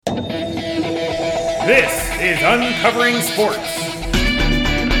This is Uncovering Sports.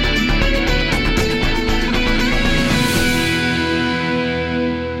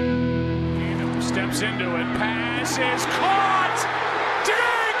 Steps into it, pass is caught!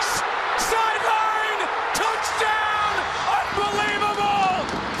 Diggs! Sideline! Touchdown! Unbelievable!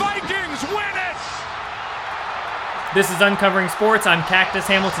 Vikings win it! This is Uncovering Sports. I'm Cactus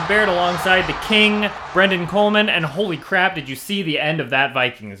Hamilton Baird alongside the King, Brendan Coleman, and holy crap, did you see the end of that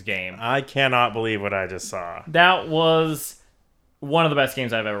Vikings game? I cannot believe what I just saw. That was one of the best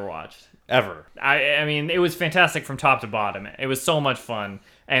games I've ever watched. Ever. I mean, it was fantastic from top to bottom. It was so much fun.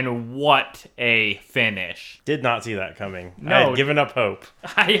 And what a finish. Did not see that coming. No. I had given up hope.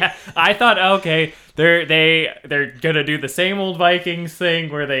 I thought, okay, they're gonna do the same old Vikings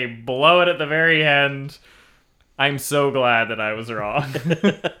thing where they blow it at the very end. I'm so glad that I was wrong.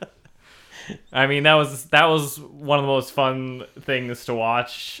 I mean, that was one of the most fun things to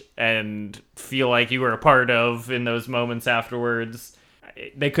watch and feel like you were a part of in those moments afterwards.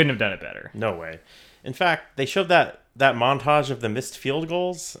 They couldn't have done it better. No way. In fact, they showed that montage of the missed field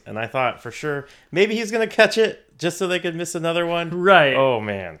goals, and I thought for sure maybe he's going to catch it just so they could miss another one. Right. Oh,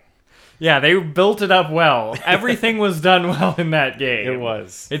 man. Yeah, they built it up well. Everything was done well in that game. It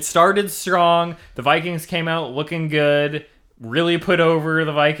was. It started strong. The Vikings came out looking good, really put over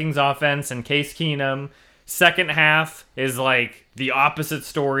the Vikings offense and Case Keenum. Second half is like the opposite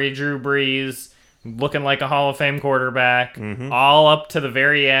story. Drew Brees looking like a Hall of Fame quarterback, all up to the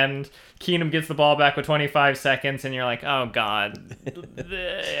very end. Keenum gets the ball back with 25 seconds, and you're like, oh, God.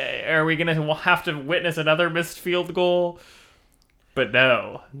 Are we going to have to witness another missed field goal? But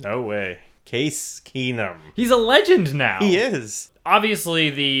no. No way. Case Keenum. He's a legend now. He is. Obviously,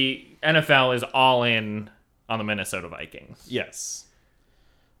 the NFL is all in on the Minnesota Vikings. Yes.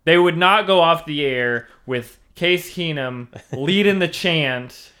 They would not go off the air with Case Keenum leading the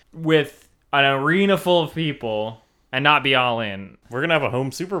chant with an arena full of people and not be all in. We're going to have a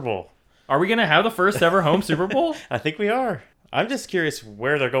home Super Bowl. Are we going to have the first ever home Super Bowl? I think we are. I'm just curious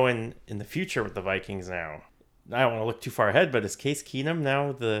where they're going in the future with the Vikings now. I don't want to look too far ahead, but is Case Keenum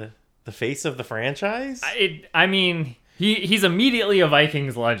now the face of the franchise? I mean, he's immediately a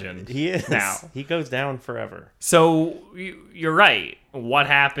Vikings legend. He is. Now. He goes down forever. So, you're right. What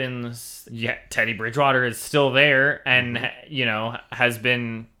happens? Yeah, Teddy Bridgewater is still there and, has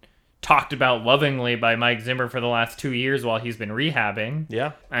been talked about lovingly by Mike Zimmer for the last 2 years while he's been rehabbing.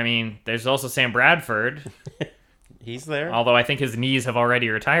 Yeah. I mean, there's also Sam Bradford. He's there. Although I think his knees have already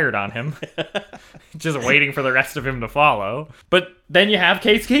retired on him. Just waiting for the rest of him to follow. But then you have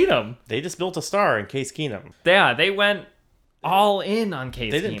Case Keenum. They just built a star in Case Keenum. Yeah, they went all in on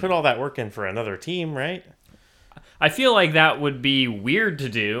Case Keenum. They didn't put all that work in for another team, right? I feel like that would be weird to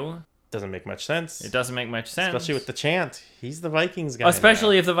do. Doesn't make much sense. It doesn't make much sense. Especially with the chant. He's the Vikings guy.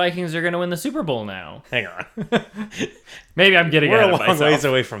 Especially if the Vikings are going to win the Super Bowl now. Hang on. Maybe I'm getting ahead of myself. We're a long ways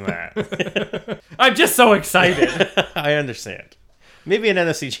away from that. I'm just so excited. I understand. Maybe an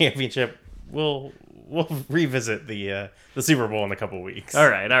NFC Championship. We'll revisit the Super Bowl in a couple weeks. All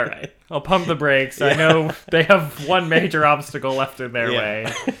right. I'll pump the brakes. Yeah. I know they have one major obstacle left in their way.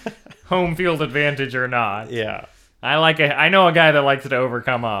 Home field advantage or not. Yeah. I know a guy that likes to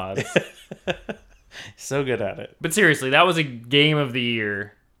overcome odds. So good at it. But seriously, that was a game of the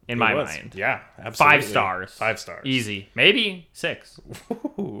year in my mind. Yeah, absolutely. 5 stars. 5 stars. Easy. Maybe 6.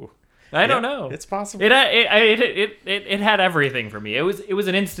 Ooh. I don't know. It's possible. It had everything for me. It was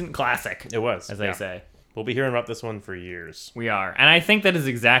an instant classic. It was, as they say. We'll be hearing about this one for years. We are, and I think that is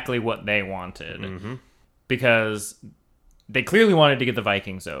exactly what they wanted, because they clearly wanted to get the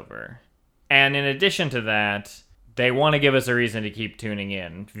Vikings over, and in addition to that, they want to give us a reason to keep tuning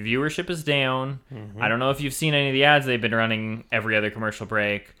in. Viewership is down. I don't know if you've seen any of the ads they've been running every other commercial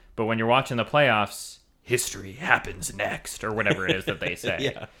break, but when you're watching the playoffs, history happens next, or whatever it is that they say.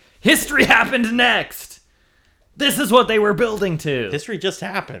 Yeah. History happened next! This is what they were building to. History just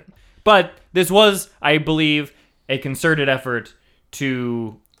happened. But this was, I believe, a concerted effort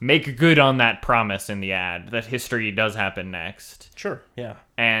to make good on that promise in the ad, that history does happen next. Sure, yeah.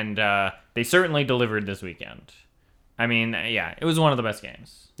 And they certainly delivered this weekend. I mean, yeah, it was one of the best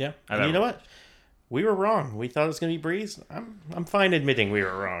games. Yeah, and you know what? We were wrong. We thought it was going to be Breeze. I'm fine admitting we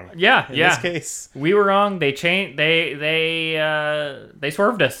were wrong. Yeah, in this case, we were wrong. They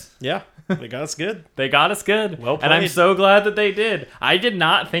swerved us. Yeah, they got us good. They got us good. Well played. And I'm so glad that they did. I did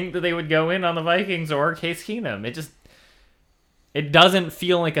not think that they would go in on the Vikings or Case Keenum. It doesn't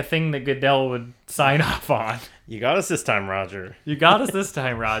feel like a thing that Goodell would sign off on. You got us this time, Roger.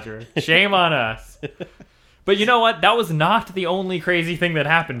 Shame on us. But you know what? That was not the only crazy thing that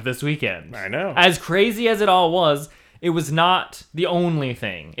happened this weekend. I know. As crazy as it all was, it was not the only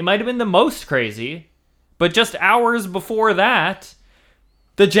thing. It might have been the most crazy, but just hours before that,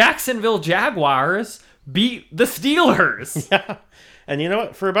 the Jacksonville Jaguars beat the Steelers. Yeah. And you know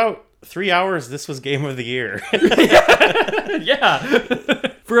what? For about 3 hours, this was game of the year. Yeah.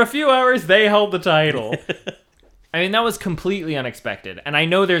 For a few hours, they held the title. I mean, that was completely unexpected. And I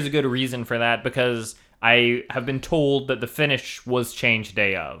know there's a good reason for that because I have been told that the finish was changed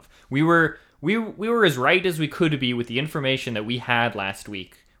day of. We were as right as we could be with the information that we had last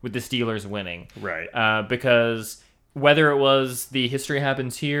week with the Steelers winning. Right. Because whether it was the History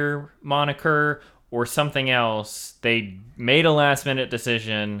Happens Here moniker or something else, they made a last-minute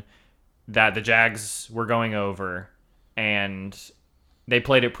decision that the Jags were going over, and they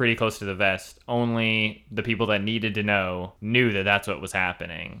played it pretty close to the vest. Only the people that needed to know knew that that's what was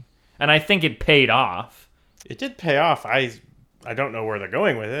happening. And I think it paid off. It did pay off. I don't know where they're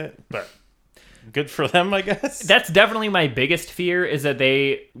going with it, but good for them, I guess. That's definitely my biggest fear, is that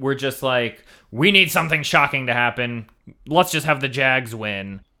they were just like, we need something shocking to happen. Let's just have the Jags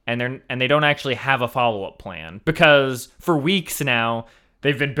win. And they don't actually have a follow-up plan. Because for weeks now,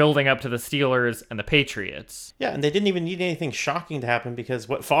 they've been building up to the Steelers and the Patriots. Yeah, and they didn't even need anything shocking to happen because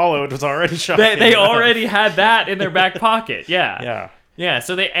what followed was already shocking. They already had that in their back pocket. Yeah. Yeah. Yeah,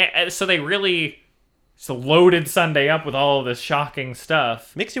 so they really loaded Sunday up with all of this shocking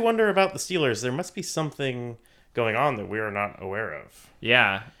stuff. Makes you wonder about the Steelers. There must be something going on that we are not aware of.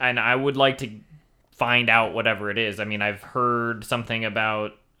 Yeah, and I would like to find out whatever it is. I mean, I've heard something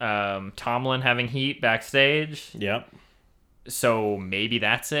about Tomlin having heat backstage. Yep. So maybe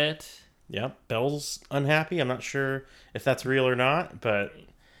that's it. Yep. Bell's unhappy. I'm not sure if that's real or not, but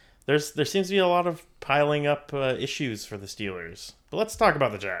there seems to be a lot of piling up issues for the Steelers. But let's talk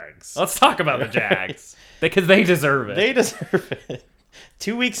about the Jags. Let's talk about the Jags. Because they deserve it. They deserve it.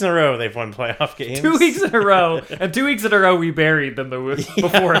 2 weeks in a row they've won playoff games. 2 weeks in a row. And 2 weeks in a row we buried them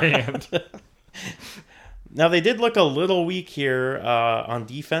beforehand. Now, they did look a little weak here on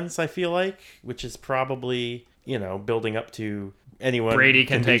defense, I feel like, which is probably, building up to anyone Brady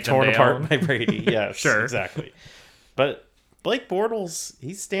can take be torn them apart down. by Brady. Yes, Sure. Exactly. But Blake Bortles,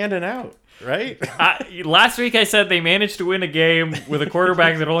 he's standing out, right? Last week I said they managed to win a game with a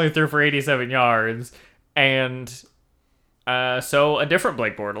quarterback that only threw for 87 yards, and so a different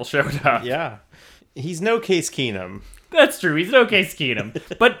Blake Bortles showed up. Yeah. He's no Case Keenum. That's true. He's no Case Keenum.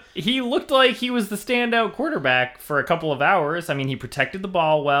 But he looked like he was the standout quarterback for a couple of hours. I mean, he protected the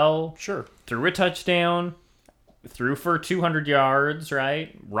ball well. Sure. Threw a touchdown. Threw for 200 yards,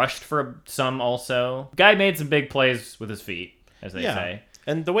 right? Rushed for some also. Guy made some big plays with his feet, as they say.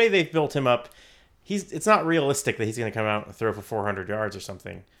 And the way they've built him up, it's not realistic that he's going to come out and throw for 400 yards or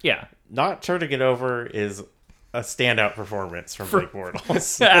something. Yeah. Not turning it over is a standout performance from Blake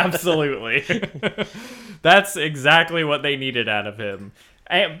Bortles. Absolutely. That's exactly what they needed out of him.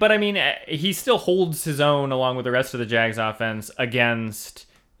 But, I mean, he still holds his own along with the rest of the Jags offense against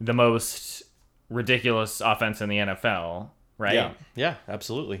the most ridiculous offense in the NFL, right? Yeah,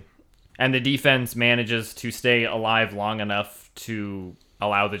 absolutely. And the defense manages to stay alive long enough to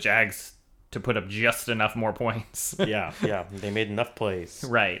allow the Jags to put up just enough more points. Yeah. They made enough plays.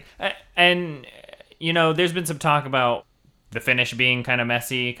 Right. And, there's been some talk about the finish being kind of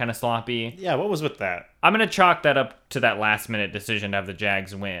messy, kind of sloppy. Yeah, what was with that? I'm going to chalk that up to that last-minute decision to have the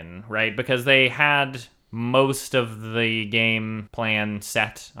Jags win, right? Because they had most of the game plan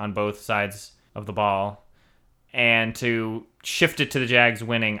set on both sides of the ball. And to shift it to the Jags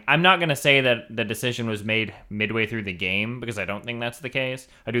winning, I'm not going to say that the decision was made midway through the game, because I don't think that's the case.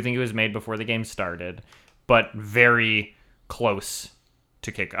 I do think it was made before the game started, but very close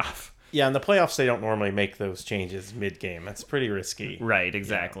to kickoff. Yeah, in the playoffs, they don't normally make those changes mid-game. That's pretty risky. Right,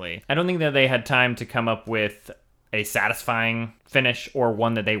 exactly. Yeah. I don't think that they had time to come up with a satisfying finish or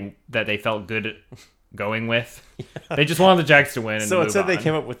one that they felt good going with. Yeah. They just wanted the Jags to win. And so it said they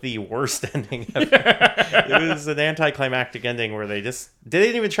came up with the worst ending ever. It was an anticlimactic ending where they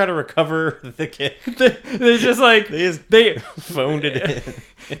didn't even try to recover the kick. They just they phoned it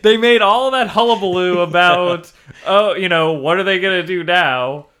in. They made all that hullabaloo about what are they gonna do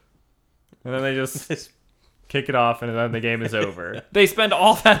now? And then they just kick it off, and then the game is over. They spend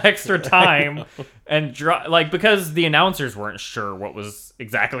all that extra time and because the announcers weren't sure what was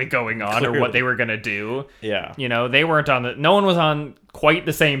exactly going on or what they were gonna do. Yeah, they weren't no one was on quite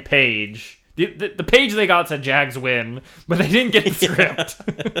the same page. The page they got said Jags win, but they didn't get the script.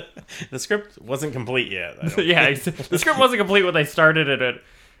 The script wasn't complete yet. The script wasn't complete when they started it,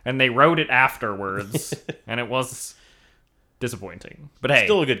 and they wrote it afterwards, and it was disappointing. But hey,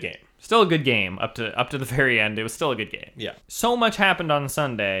 still a good game. Still a good game up to the very end. It was still a good game. Yeah. So much happened on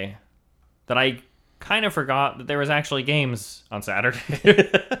Sunday that I kind of forgot that there was actually games on Saturday.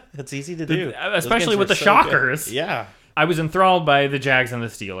 It's easy to do. Especially with the shockers. Good. Yeah. I was enthralled by the Jags and the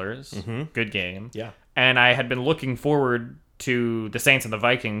Steelers. Mm-hmm. Good game. Yeah. And I had been looking forward to the Saints and the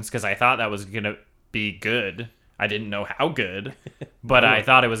Vikings because I thought that was going to be good. I didn't know how good, but I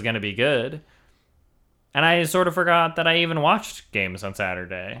thought it was going to be good. And I sort of forgot that I even watched games on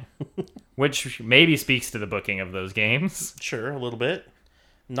Saturday, which maybe speaks to the booking of those games. Sure, a little bit.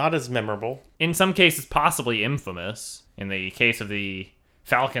 Not as memorable. In some cases, possibly infamous. In the case of the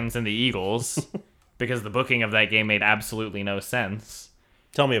Falcons and the Eagles, because the booking of that game made absolutely no sense.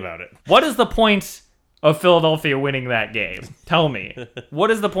 Tell me about it. What is the point of Philadelphia winning that game? Tell me.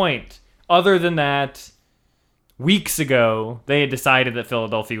 What is the point? Other than that, weeks ago, they had decided that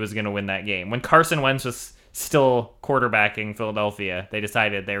Philadelphia was going to win that game. When Carson Wentz was still quarterbacking Philadelphia, they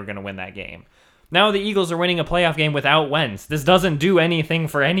decided they were going to win that game. Now the Eagles are winning a playoff game without Wentz. This doesn't do anything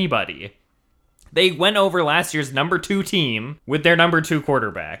for anybody. They went over last year's number 2 team with their number 2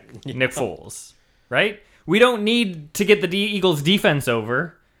 quarterback, Nick Foles. Right? We don't need to get the Eagles defense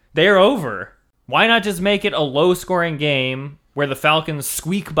over. They're over. Why not just make it a low-scoring game where the Falcons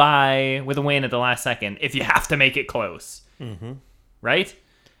squeak by with a win at the last second if you have to make it close? Mm-hmm. Right?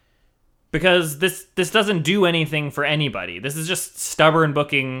 Because this doesn't do anything for anybody. This is just stubborn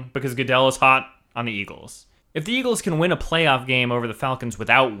booking because Goodell is hot on the Eagles. If the Eagles can win a playoff game over the Falcons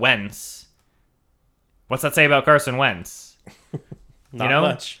without Wentz, what's that say about Carson Wentz? Not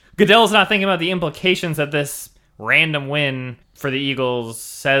much. Goodell's not thinking about the implications that this random win for the Eagles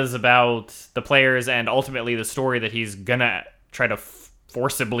says about the players and ultimately the story that he's gonna try to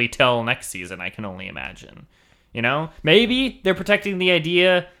forcibly tell next season, I can only imagine. You know? Maybe they're protecting the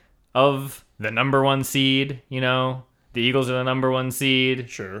idea of the number 1 seed, you know? The Eagles are the number 1 seed.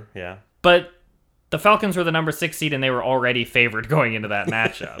 Sure, yeah. But the Falcons were the number 6 seed and they were already favored going into that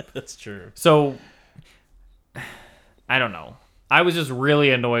matchup. That's true. So, I don't know. I was just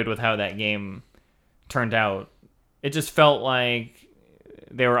really annoyed with how that game turned out. It just felt like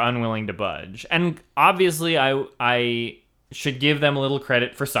they were unwilling to budge. And obviously, I should give them a little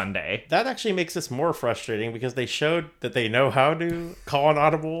credit for Sunday. That actually makes this more frustrating because they showed that they know how to call an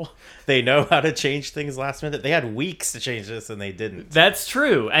audible. They know how to change things last minute. They had weeks to change this and they didn't. That's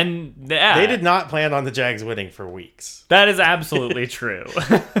true. And they did not plan on the Jags winning for weeks. That is absolutely true.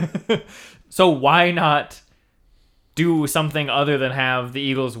 So why not do something other than have the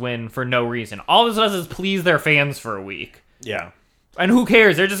Eagles win for no reason? All this does is please their fans for a week. Yeah. And who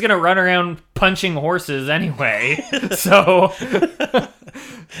cares? They're just going to run around punching horses anyway. So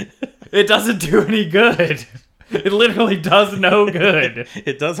it doesn't do any good. It literally does no good.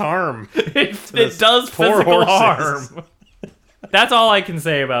 It does harm. It does physical harm. That's all I can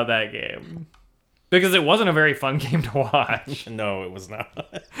say about that game. Because it wasn't a very fun game to watch. No, it was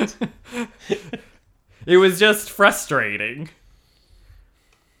not. It was just frustrating.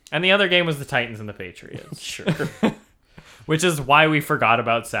 And the other game was the Titans and the Patriots. Sure. Which is why we forgot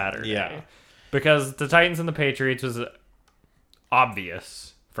about Saturday. Yeah. Because the Titans and the Patriots was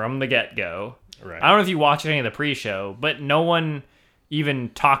obvious from the get-go. Right. I don't know if you watched any of the pre-show, but no one even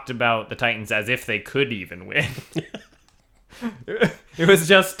talked about the Titans as if they could even win. It was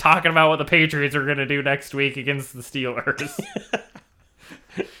just talking about what the Patriots are going to do next week against the Steelers.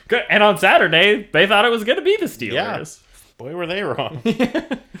 And on Saturday, they thought it was going to be the Steelers. Yeah. Boy, were they wrong.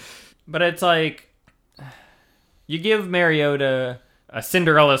 But it's like, you give Mariota a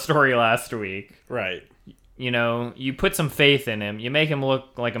Cinderella story last week. Right. You know, you put some faith in him. You make him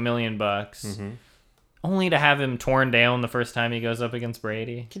look like $1 million. Mm-hmm. Only to have him torn down the first time he goes up against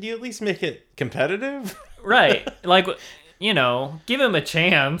Brady. Can you at least make it competitive? Right. Like, you know, give him a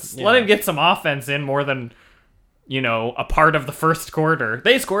chance. Yeah. Let him get some offense in more than, you know, a part of the first quarter.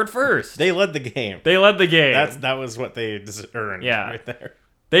 They scored first. They led the game. That was what they earned right there.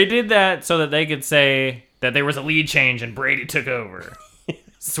 They did that so that they could say that there was a lead change and Brady took over.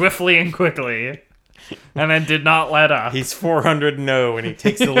 Swiftly and quickly. And then did not let up. He's 400-0 and he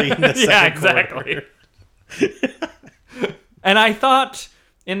takes the lead in the second quarter. And I thought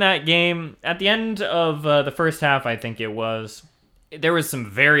in that game, at the end of the first half, I think it was, there was some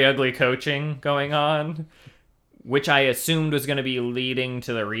very ugly coaching going on, which I assumed was going to be leading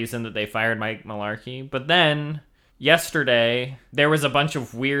to the reason that they fired Mike Mularkey. But then yesterday, there was a bunch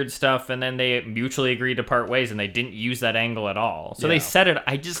of weird stuff, and then they mutually agreed to part ways, and they didn't use that angle at all. So they set it.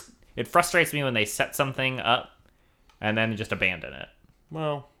 It frustrates me when they set something up and then just abandon it.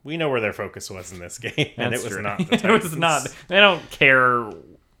 Well, we know where their focus was in this game, and it was not the Titans. It was not. They don't care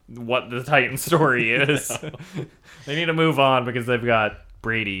what the Titans story is. No. They need to move on because they've got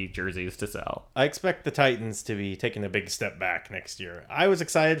Brady jerseys to sell. I expect the Titans to be taking a big step back next year. I was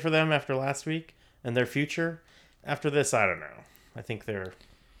excited for them after last week. and their future. After this, I don't know. I think they're...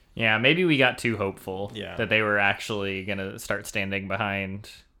 Yeah, maybe we got too hopeful Yeah. that they were actually going to start standing behind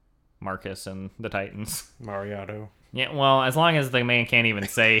Marcus and the Titans. Mariotto. Yeah, well, as long as the man can't even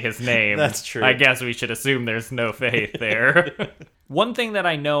say his name, That's true. I guess we should assume there's no faith there. One thing that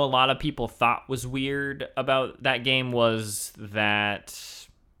I know a lot of people thought was weird about that game was that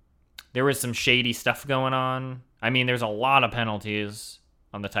there was some shady stuff going on. I mean, there's a lot of penalties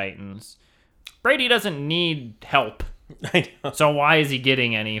on the Titans. Brady doesn't need help. I know. So why is he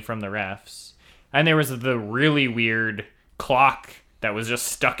getting any from the refs? And there was the really weird clock that was just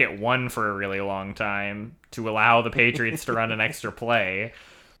stuck at 1 for a really long time to allow the Patriots to run an extra play.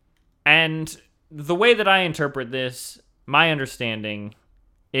 And the way that I interpret this, my understanding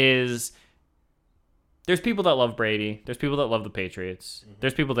is there's people that love Brady. There's people that love the Patriots.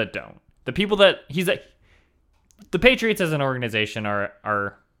 There's people that don't. The people that the Patriots as an organization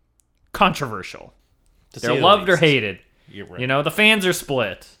are controversial. They're loved or hated. You're right. You know, the fans are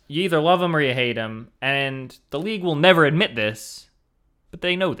split. You either love them or you hate them. And the league will never admit this, but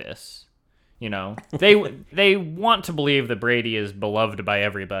they know this. You know, they want to believe that Brady is beloved by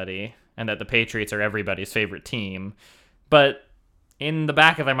everybody and that the Patriots are everybody's favorite team. But in the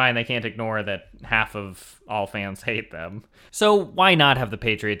back of their mind, they can't ignore that half of all fans hate them. So why not have the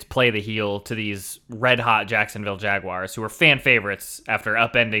Patriots play the heel to these red-hot Jacksonville Jaguars, who are fan favorites after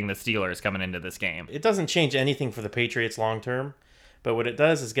upending the Steelers coming into this game? It doesn't change anything for the Patriots long term, but what it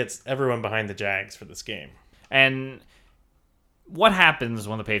does is gets everyone behind the Jags for this game. And what happens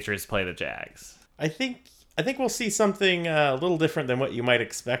when the Patriots play the Jags? I think we'll see something a little different than what you might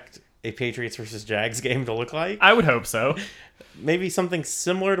expect a Patriots versus Jags game to look like. I would hope so. Maybe something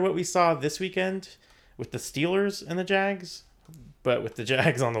similar to what we saw this weekend with the Steelers and the Jags, but with the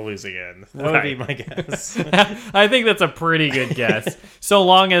Jags on the losing end. That would be my guess. I think that's a pretty good guess. So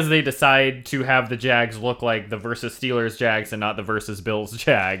long as they decide to have the Jags look like the versus Steelers Jags and not the versus Bills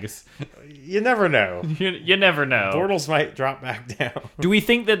Jags. You never know. You never know. Bortles might drop back down. Do we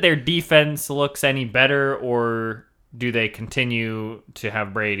think that their defense looks any better, or do they continue to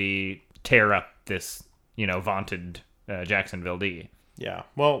have Brady tear up this, vaunted Jacksonville D? Yeah.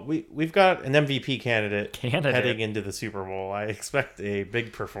 Well, we've got an MVP candidate heading into the Super Bowl. I expect a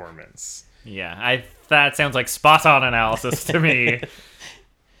big performance. Yeah, that sounds like spot on analysis to me.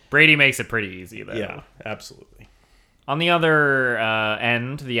 Brady makes it pretty easy, though. Yeah, absolutely. On the other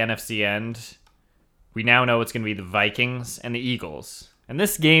end, the NFC end, we now know it's going to be the Vikings and the Eagles. And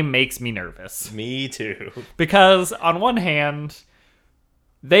this game makes me nervous. Me too. Because on one hand,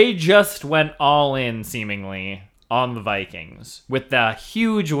 they just went all in, seemingly, on the Vikings with the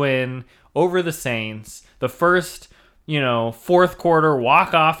huge win over the Saints. The first, fourth quarter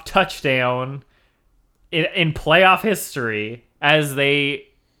walk-off touchdown in playoff history as they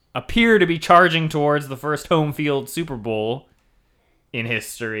appear to be charging towards the first home field Super Bowl in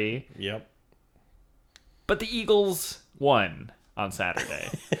history. Yep. But the Eagles won on Saturday.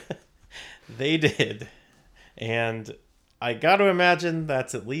 They did. And I got to imagine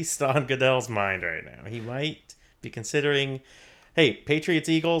that's at least on Goodell's mind right now. He might be considering, hey,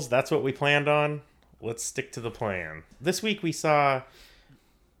 Patriots-Eagles, that's what we planned on. Let's stick to the plan. This week we saw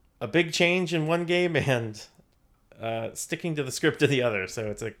a big change in one game and sticking to the script of the other. So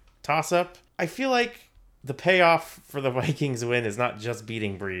it's a toss-up. I feel like the payoff for the Vikings win is not just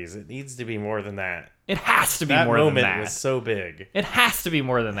beating Breeze. It needs to be more than that. It has to be That more than that. moment was so big. It has to be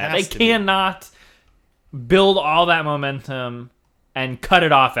more than that. They Has to be. cannot build all that momentum and cut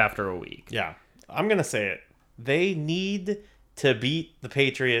it off after a week. Yeah, I'm going to say it. They need to beat the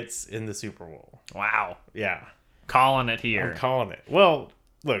Patriots in the Super Bowl. Wow. Yeah. Calling it here. I'm calling it. Well,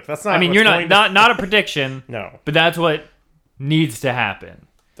 look, that's not... I mean, you're not a prediction. No. But that's what needs to happen.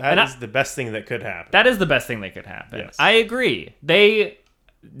 That is the best thing that could happen. That is the best thing that could happen. Yes. I agree. They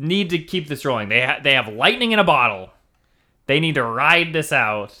need to keep this rolling. They have lightning in a bottle. They need to ride this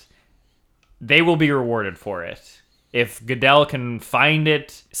out. They will be rewarded for it. If Goodell can find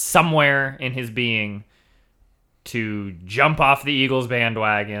it somewhere in his being to jump off the Eagles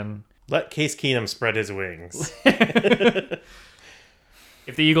bandwagon. Let Case Keenum spread his wings. If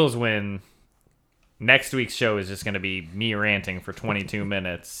the Eagles win, next week's show is just going to be me ranting for 22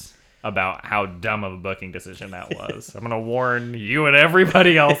 minutes about how dumb of a booking decision that was. I'm going to warn you and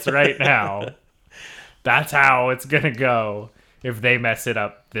everybody else right now. That's how it's going to go if they mess it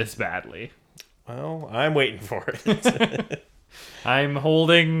up this badly. Well, I'm waiting for it. I'm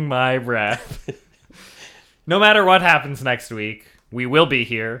holding my breath. No matter what happens next week, we will be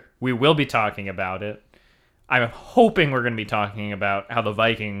here. We will be talking about it. I'm hoping we're going to be talking about how the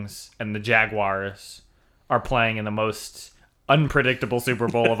Vikings and the Jaguars are playing in the most unpredictable Super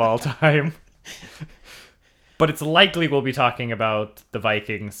Bowl of all time. But it's likely we'll be talking about the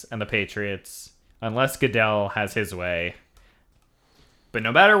Vikings and the Patriots, unless Goodell has his way. But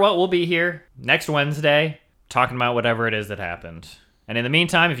no matter what, we'll be here next Wednesday talking about whatever it is that happened. And in the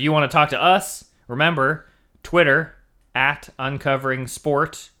meantime, if you want to talk to us, remember, Twitter,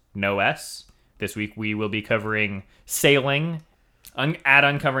 @UncoveringSport, no S. This week we will be covering sailing, at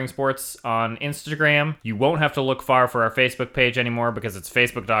Uncovering Sports on Instagram. You won't have to look far for our Facebook page anymore because it's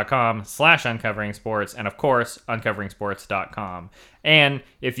facebook.com/uncovering sports, and of course, uncovering sports.com. And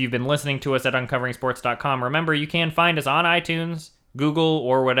if you've been listening to us at uncovering sports.com, remember you can find us on iTunes, Google,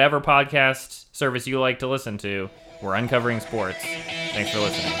 or whatever podcast service you like to listen to. We're Uncovering Sports. Thanks for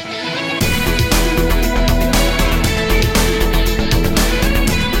listening.